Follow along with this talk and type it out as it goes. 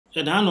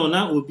And I know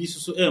now will be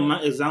so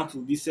my example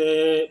be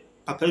say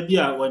papa bi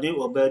a wone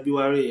oba bi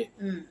ware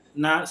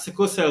na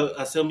sickle cell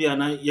assembly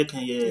ana ye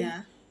kan ye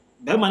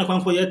be man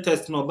kwanko ye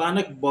test no ba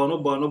na bono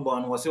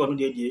wo se wono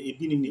de e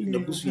bi ni na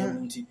busua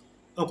mu nti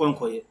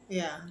kwanko ye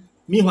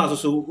mi ho aso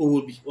so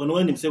owo bi ono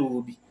anim se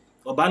wo bi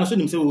oba no so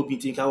nim se wo bi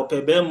nti ka wo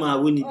pe be ma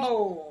woni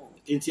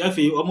bi nti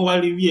afi omo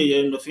ware wie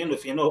ye no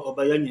fe no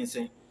oba ya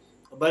nyinsen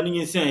oba ni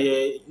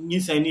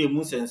nyinsen ni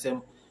emu sensem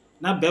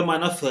na be ma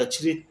na fa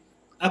akire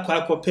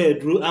akwa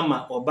pedro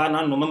ama oba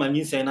na no mama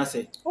nyinsen na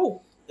se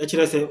e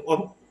kire se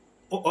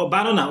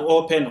oba no na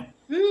o pe no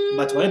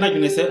but why na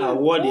dwene se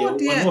award e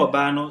ono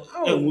oba no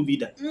enwu bi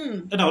da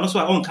e na ono so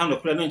a on kan no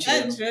kure no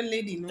nchire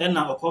no e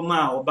na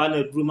okoma oba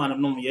na dru ma no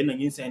no ye na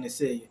nyinsen ne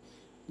se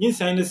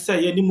nyinsen ne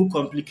se ye ni mu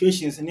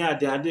complications ni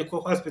ade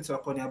ko hospital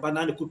ko ni aba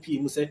na ne ko pi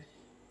mu se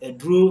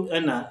dru e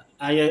na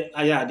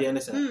aya ade ne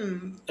se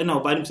e na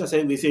oba ni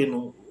se we se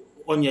no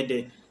onye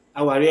de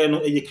aware no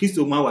eye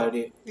Kristo ma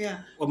aware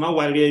o ma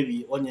aware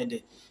wi onye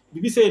de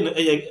bibi say no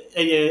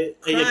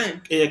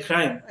eye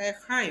crime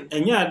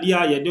enya ade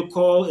a ye de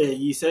call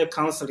you say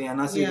counseling and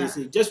as they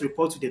say just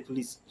report to the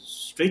police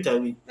straight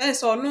away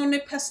so no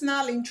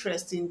personal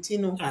interest in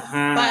Tino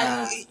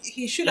but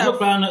he should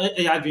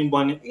have been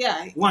born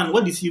one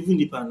what is even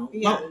the panel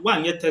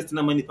one ye test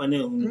na mani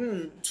panel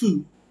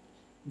two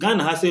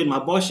Ghana has said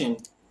abortion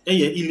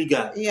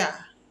illegal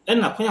and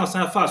na kwan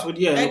outside fast with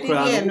the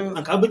crowd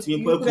and ka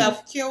betimi could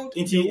have killed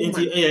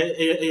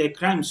a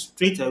crime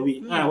straight away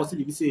was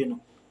the say no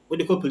what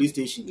they call police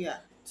station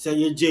say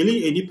you jail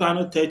any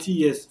panel 30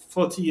 years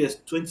 40 years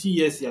 20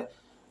 years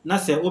na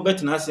say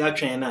obet na say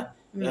atwen na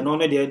and no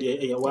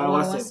dey wa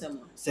wasem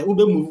say we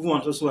move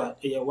on so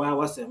wa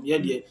wasem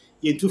dey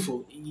ye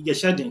tufo ye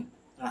shedding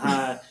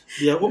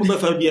dey obe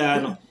fa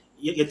bia no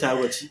ye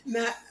tawachi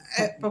na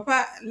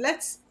papa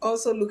let's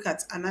also look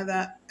at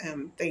another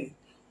thing.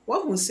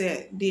 What who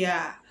said they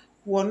are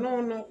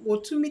no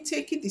what to me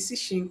take a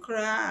decision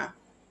cry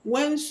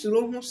when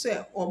suro who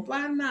say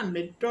obana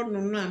me don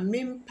no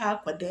mem pa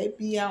kwada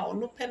bia or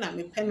no pen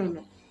me pen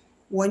no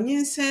when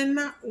you say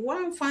na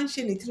one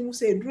function it mu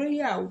say dro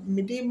ya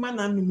me dey man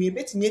anu me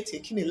betime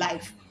take in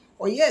life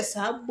or yes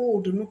I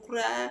bold no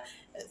cry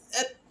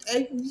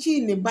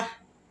yi ne ba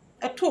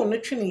ato no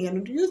twene ye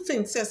no. Do you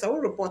think says I will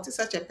report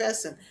such a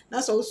person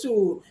that's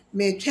also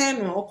me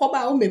twen no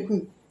okoba o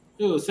meku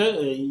you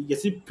say you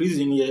see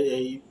prison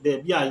there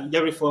be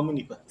a reform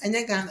nipa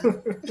anya Ghana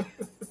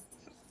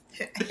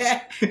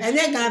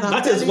anya Ghana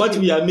that is what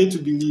we are made to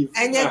believe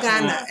anya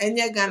Ghana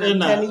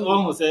telling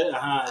you say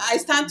I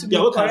stand to be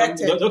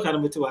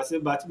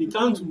corrected but we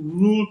can't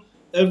rule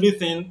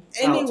everything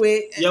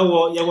anyway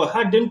out. You were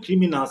hardened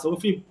criminals so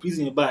free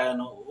prison by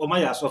no o ma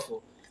ya suffer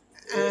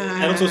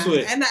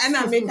and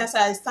I make us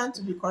I stand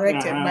to be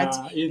corrected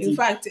but in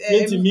fact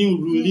it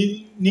mean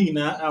really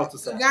nina out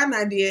to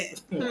Ghana there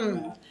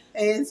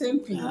and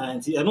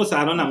I know say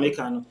I don't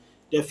American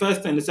the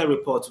first time they say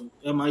report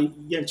am I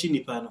yanchi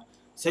nipa no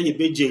say you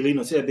be jail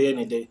no say be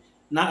any day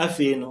na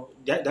afi no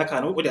that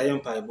kind of what dey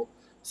empire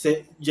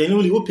say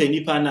genuinely open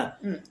nipa na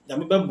da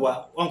me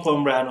beboa on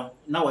komra no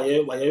na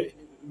why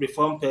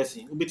reform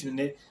person obetini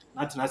ne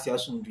na tena sia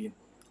asundue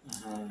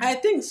I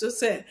think so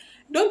say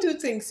don't you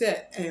think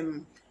say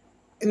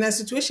in a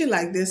situation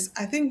like this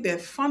I think the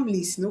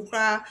families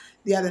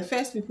they are the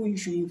first people you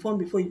should inform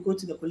before you go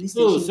to the police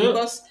station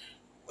because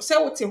say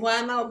what you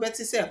want now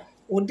better say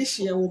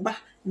odishie wo ba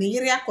ne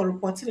yere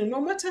akọreport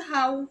no matter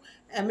how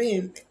I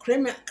mean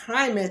crime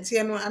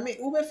no I mean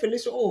we feel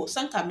so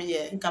sanka me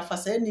ye nka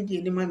fasa ni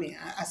die ni mame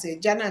as a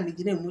jana me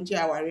gina muji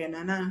aware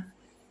na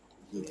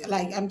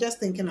like I'm just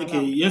thinking about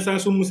okay yes I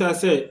so musa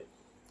say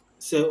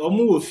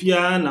omo wo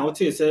fia na wo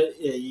te say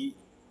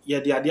ye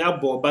de ade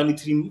abo ba ni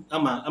trim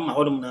ama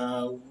hodom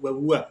na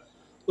wawu a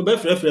we be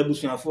frefre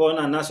busuafo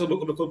na so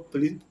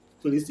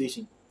police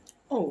station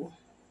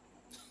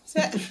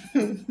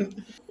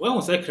when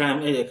we say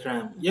crime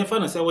crime you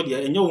find say what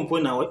dey enye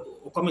won na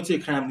committee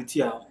crime ni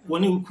ti a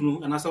woni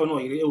ukunu anasa woni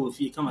oyire e wo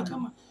fi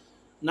kama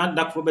na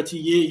that property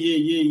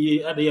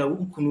ye ade ya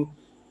ukunu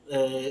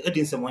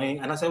edin semone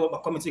anasa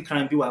committee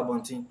crime bi wa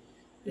abontin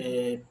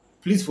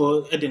police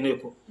for edin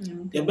eko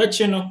ye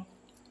beche no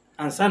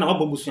ansa na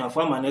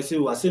obobusuafo ama na say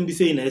asem bi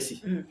say na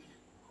asi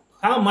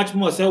how much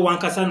more say one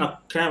kasa na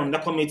crime na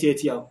committee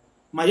etia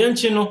ma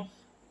yenche no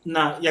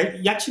na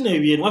ya chi na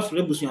wie no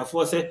afre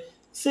busuafo say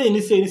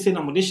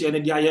na mo de share na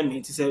dia ya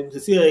me ti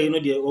say no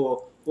de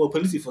o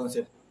police for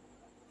say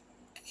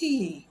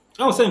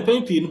I say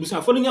pen pi no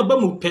busuafo no nya ba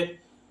mu pe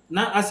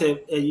na ase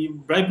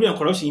bribery and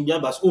corruption bi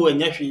abas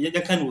enya hwe ye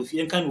kan wo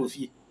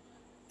fie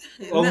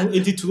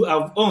enti to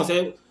on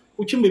say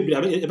uchi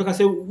mebiri e be ka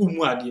say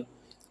umu ade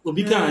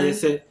obi kan ye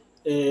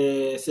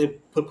say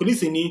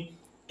police ni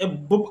e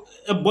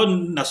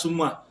bon na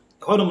sumu a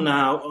hodom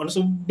na ono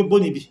so bebo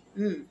ni bi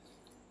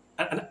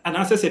and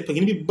answer say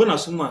pegin bi bona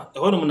suma e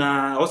hono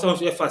na o say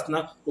so fast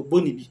na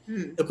oboni bi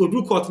e ko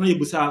do court na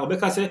ebusa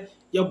obeka say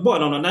ye bo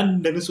no na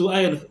ndani so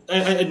aye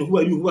no who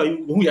are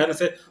you ya na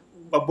say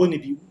baboni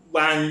bi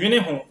wa nwene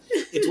ho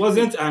it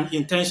wasn't an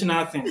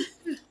intentional thing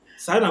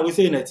saa na we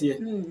say na tie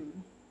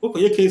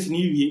okoye case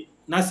ni wie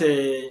na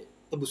se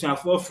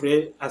abusuafo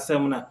frɛ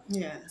asɛm na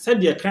sɛ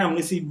de crime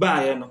no si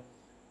baaye no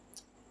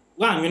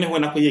wa anwene ho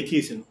na koye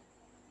case no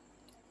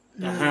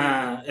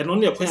ɛno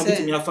ne ɛkwan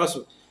abetumi afa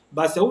so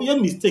ba sɛ wo yɛ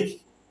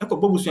mistake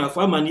akɔbɔ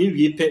abusuafo ama na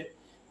ewie pɛ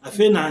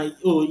afi na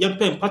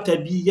yɛpɛ mpata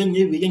bi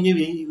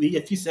yɛnyɛ we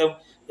yɛ fisɛm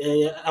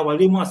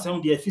awale mu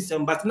asɛm de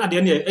fisɛm but na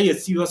de ne ɛyɛ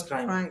serious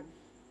crime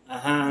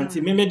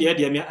nti me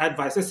de me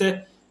advice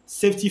sɛ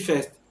safety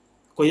first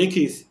koye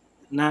case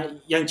na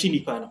yanchi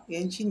nipa no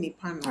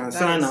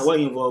ansa na wa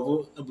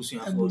involve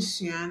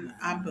abusuan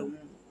abamu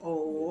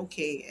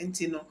okay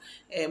enti no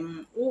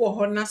wo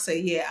ho na sɛ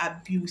yɛ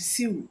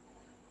abusive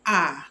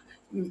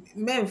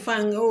men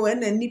fan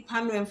na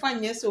nipa no enfa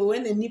nyɛ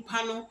sɛ na nipa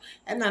no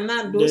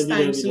na those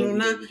times no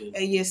na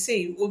yɛ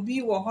say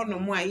obi wo ho no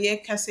mo a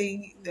yɛ ka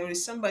say there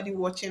is somebody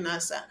watching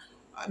us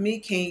me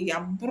can ya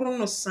bro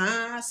no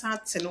sa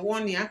ten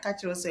one ya ka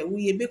kyerɛ sɛ wo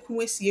yɛ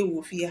beku asie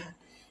wo fie ha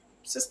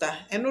sister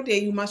and there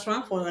you must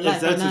run for your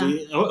life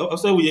exactly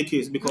also we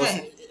case because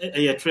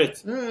a threat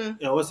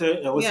was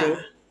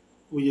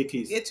we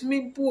case it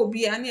me bu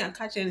obi ani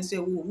aka kyerɛ ne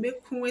sɛ wo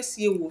meku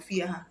asie wo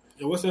fie ha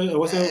was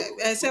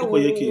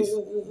we case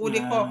what they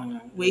call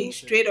way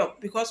straight up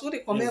because what they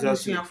come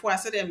abusuafo I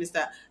said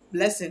Mr.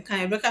 Blessing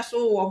kan beka so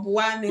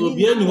oboa na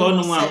obi ani ho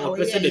no a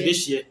opese de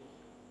hye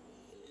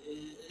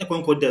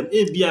ekonko dem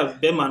bia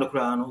be ma no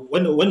kra no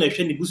when hwe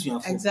ne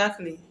busuafo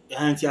exactly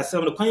anti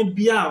asem no kwan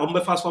bia o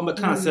mbefa so mbe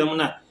kan asem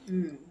na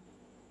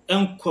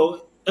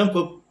enko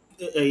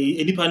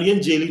edipa no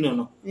yenjeli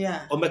no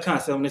o mbe kan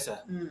asem ne sa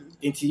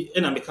enti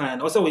na me kan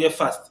na o se wo ye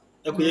fast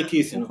ekoye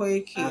case no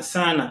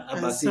asana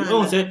abasi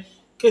o se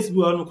case bi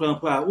wo no kra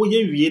pa wo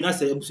ye wie na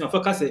se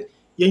busuafo ka se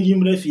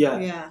yenjimra fi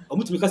a o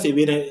mutumi ka se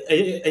we na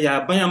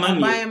ya banyaman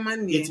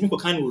ne etimi ko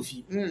kan wo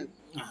fi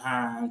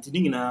enti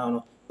nyina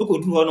no ko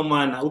duru ho no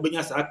man na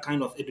obenya sa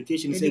kind of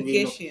education say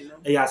we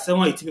no ya asem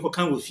a etimi ko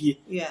kan wo fie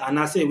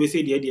ana say we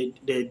say de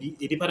bi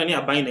edipa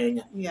na aban na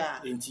enya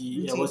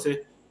enti e wo say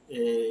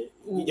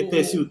you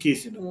pursue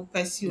case no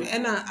pursue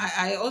and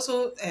I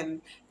also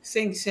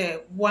think say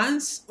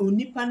once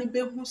onipa ne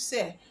behu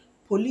say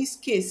police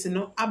case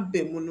no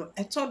abemu no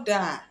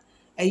etoda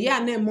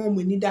eya na emo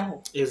mu ni da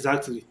ho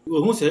exactly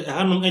we hu say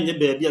hanom enye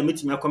ba bia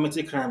metimi commit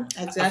crime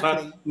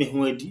afa me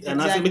hu adi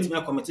ana say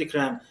metimi commit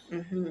crime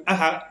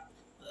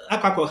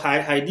akako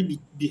hide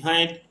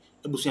behind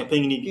abusuan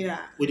panyini bi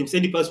with him say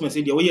the person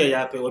say the way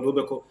ya pay what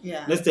obeko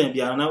next time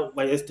bia na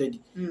why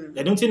study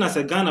I don't think as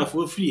a Ghana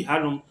for free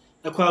hanom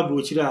ekwa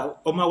abrochira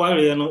o ma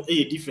ware no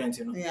e different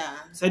no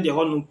said the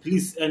hanom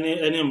police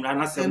any mra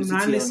na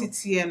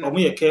city no o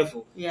mo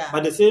careful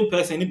but the same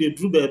person ni be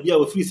dru ba bia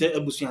o free say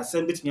abusuan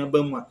asem betimi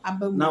abamu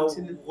now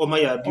o ma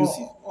ya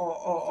abusive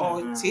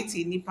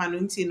tete nipa no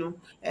nti no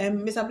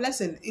Mr.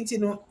 Blessing nti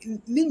no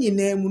ni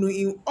nyina mu no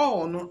in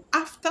all no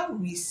after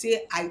we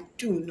say I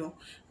do no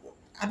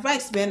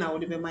advice be na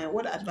would be my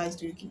what advice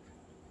do you give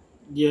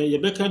you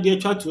beka dey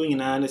twa to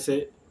nyina na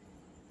say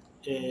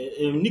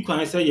ni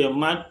kwan say you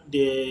mad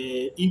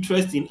the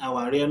interest in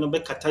our area no be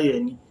kata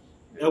yani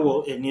e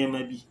wo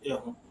enema bi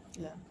ho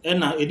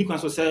na edi kwan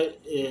so say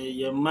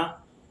you ma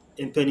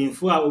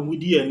empanimfo a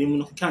omudi anim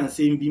no kan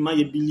say bi ma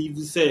you believe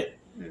say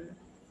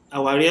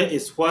our area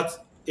is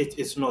what it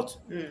is not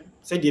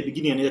said the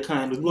beginning and the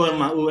kind of go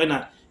ma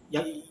na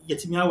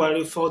yetimi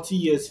aware 40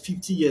 years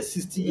 50 years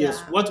 60 years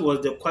what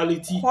was the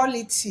quality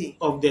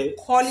of the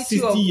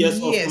 60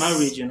 years of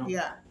marriage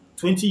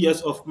 20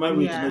 years of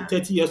marriage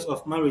 30 years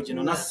of marriage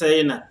na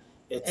say na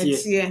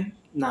etie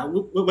na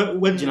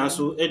we gina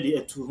so e de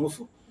etu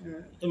hofo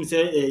em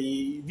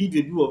say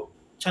video bi wo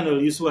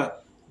channel yiso a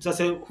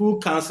say who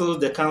cancels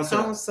the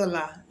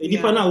counselor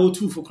edipa na wo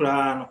tu fo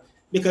kra no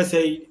because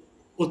say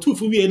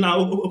otufu we na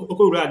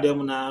okowura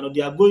dem na no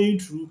they are going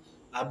through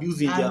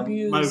abusing their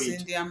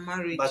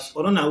marriage but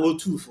ono na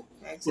otufu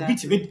obi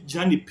ti be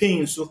gina the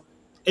pain so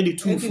e the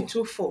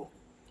tufu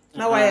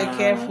now I am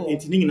careful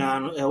enti na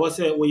no e was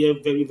say we are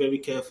very very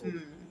careful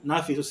na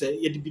afi so say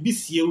ye de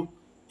bibisiew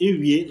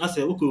ewie na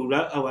say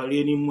okowura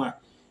aware ni mu a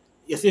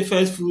you say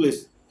first fool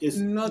is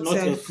not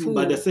a fool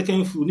but the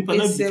second fool nipa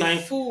na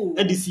become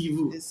a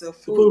deceiver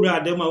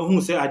okowura dem a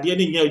hu say ade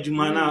na nya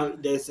adwuma na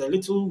there's a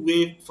little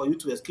way for you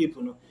to escape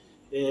no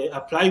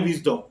apply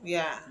wisdom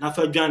na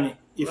fa dwane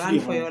if run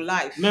for your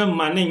life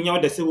memma na nya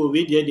o de say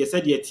we dey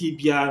say dey ti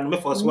bia no me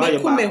force why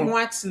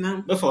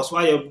me force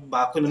why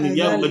ba ko no me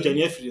bia ba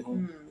jani afiri ho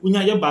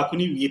unya ye ba ko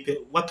ni wie pe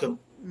wakam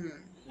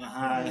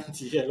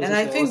and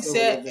I think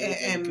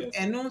say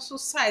and also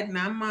side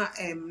na ma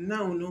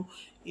now no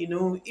you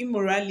know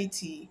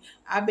immorality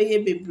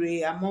abeye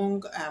bebre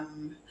among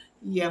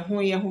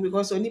yeho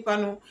because onipa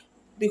no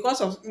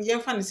because of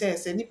fan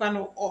says nipa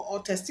no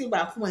or testing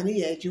ba kuma ni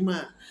ye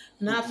adwuma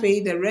na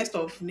afei the rest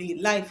of the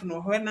life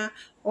no hona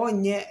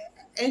onye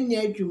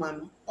enye adwuma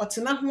no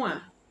otena ho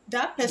a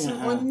that person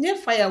onye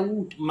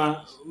firewood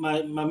ma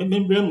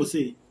membre mo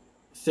say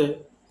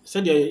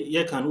said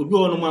ye can obi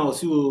ono ma o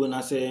si o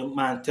na say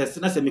man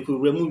test na say me ko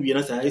wura mu wie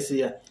na say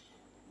ya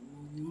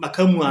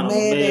makamu ano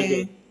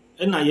be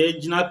and I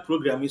general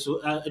program is so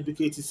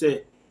educate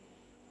say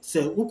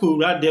who could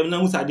read them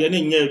now at the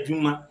end of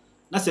Juma.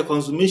 That's a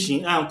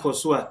consummation and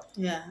Kosua.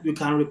 Yeah. You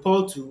can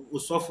report to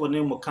Usofo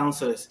name or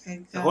counselors.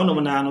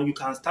 Exactly. You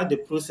can start the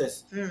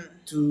process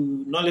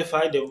to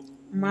nullify the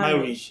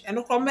marriage. And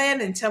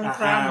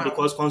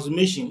because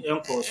consummation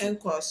and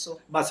Koso.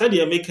 But said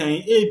the American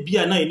a be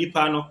an any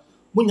panel.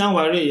 Munya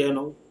worry, you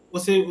know,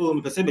 was say, oh,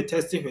 me perceive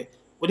testify.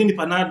 What in the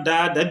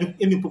panada that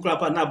any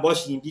pukra na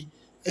bosh in be.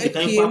 It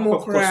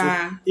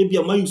be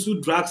a man use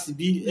drugs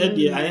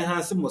be I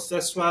handsome or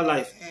sexual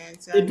life.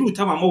 They do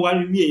time I'm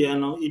worry, you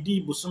know, it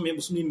did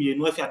Busumi,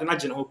 no, if you had an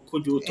agent who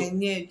could you to.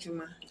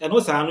 And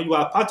also, I know you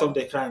are part of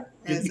the crime.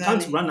 You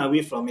can't run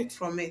away from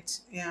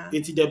it. Yeah.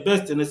 It's the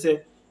best, and I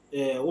say,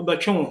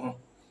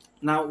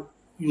 now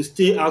you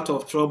stay out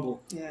of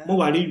trouble. Mo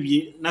worry,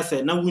 we, na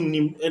say, now we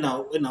need, and I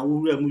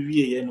will remove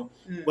you know.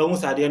 But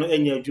once I didn't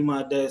any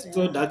Juma, there's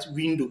still that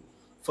window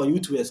for you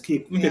to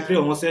escape. Me pray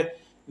almost say,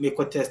 make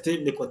test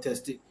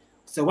it.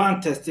 So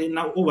one test it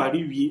now over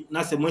we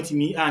na say money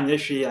me and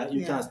share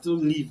you can still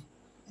live.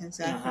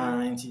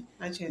 Exactly.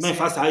 My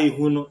first I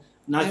who no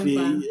na fe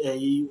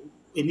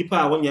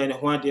enipa won ya ne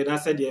ho ade na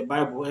say the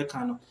Bible e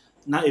kan no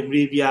na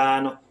emre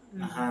bia no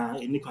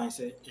eni kwan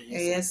say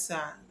yes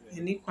sir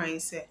eni kwan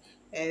say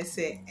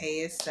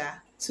yes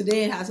sir.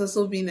 Today has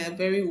also been a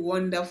very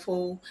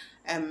wonderful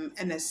and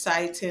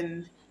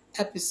exciting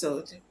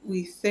episode.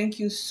 We thank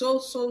you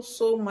so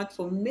much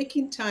for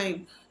making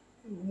time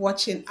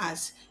watching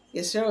us.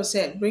 Yes, Cheryl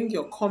said, bring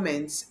your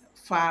comments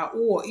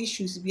for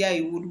issues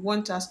you would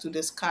want us to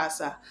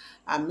discuss.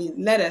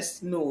 Let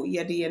us know.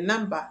 Your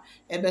number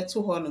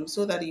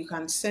so that you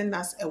can send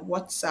us a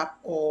WhatsApp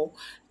or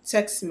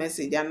text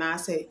message, and I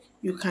say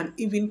you can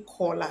even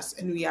call us,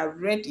 and we are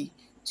ready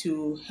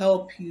to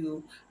help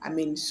you.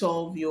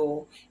 Solve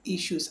your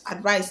issues.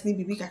 Advice ni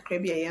bibi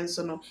kakra bi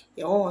ayenso no.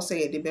 Ye all say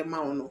ye de be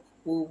ma no.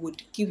 We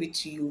would give it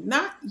to you.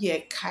 Now,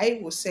 Kai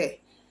will say,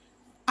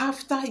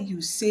 after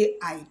you say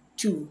I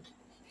do.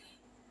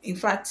 In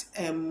fact,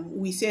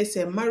 we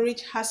say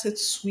marriage has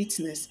its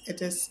sweetness.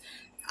 It is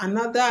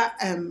another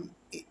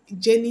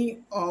journey,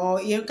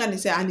 or you can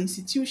say an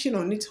institution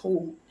on its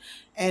own.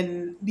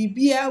 And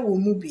bibia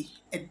will be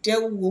a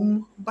del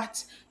womb,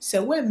 but say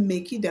we're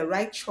making the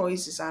right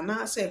choices, and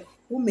I say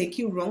we're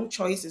making wrong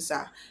choices.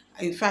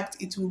 In fact,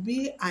 it will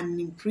be an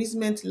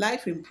imprisonment,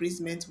 life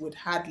imprisonment with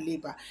hard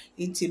labor.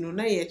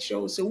 Intinuna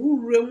yetro. So who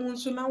remun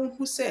so now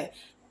who say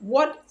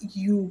what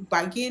you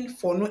bargain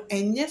for no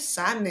and yes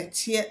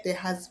there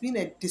has been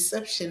a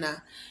deception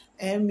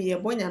me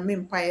bonya me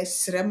mpa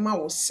srema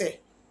wo se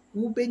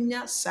wo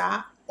benya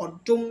sa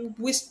odom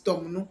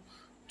wisdom no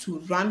to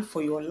run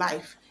for your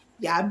life.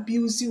 Ya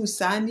abuse you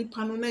sa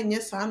nipa no na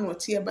yes no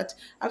tie, but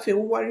afi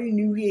wo worry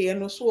ni wie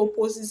no so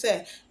oppose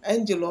say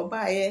angel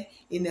obaye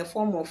in the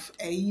form of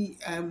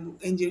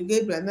angel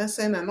Gabriel na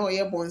say na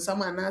oye bonsam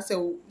na say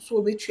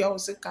so obetua wo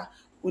sika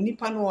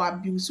onipa no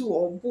abuse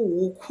or bo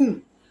wo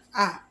kun.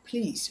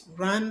 Please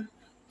run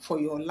for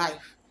your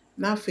life.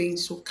 Nothing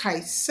so Kai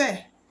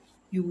say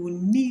you will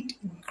need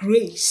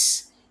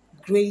grace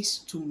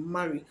to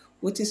marry.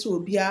 What is will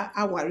be a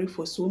worry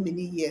for so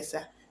many years?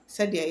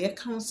 Said the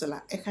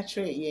counselor,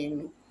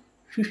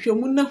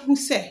 who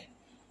say,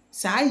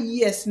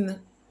 years,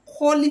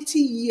 quality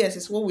years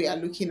is what we are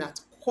looking at.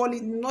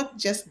 Quality, not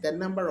just the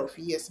number of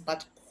years,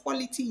 but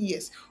quality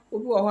years.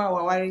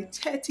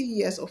 30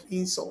 years of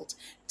insult,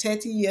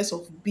 30 years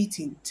of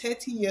beating,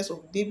 30 years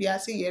of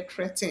debiase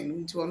threatening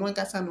into one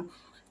kasano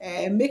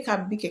make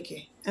up big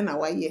keke and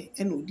our year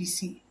and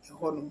odisi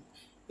honum.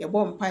 Your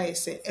bomb pie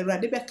say a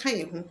radebe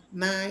kaye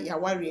na ya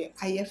worry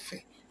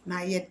ayefe na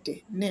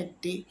yede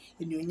net day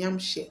in your yam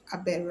share a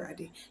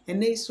berradi.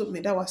 And they so me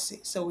that was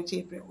say so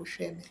Jabre or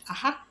share me.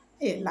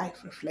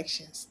 Life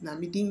reflections na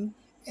midin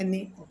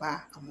any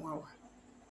oba amwawa.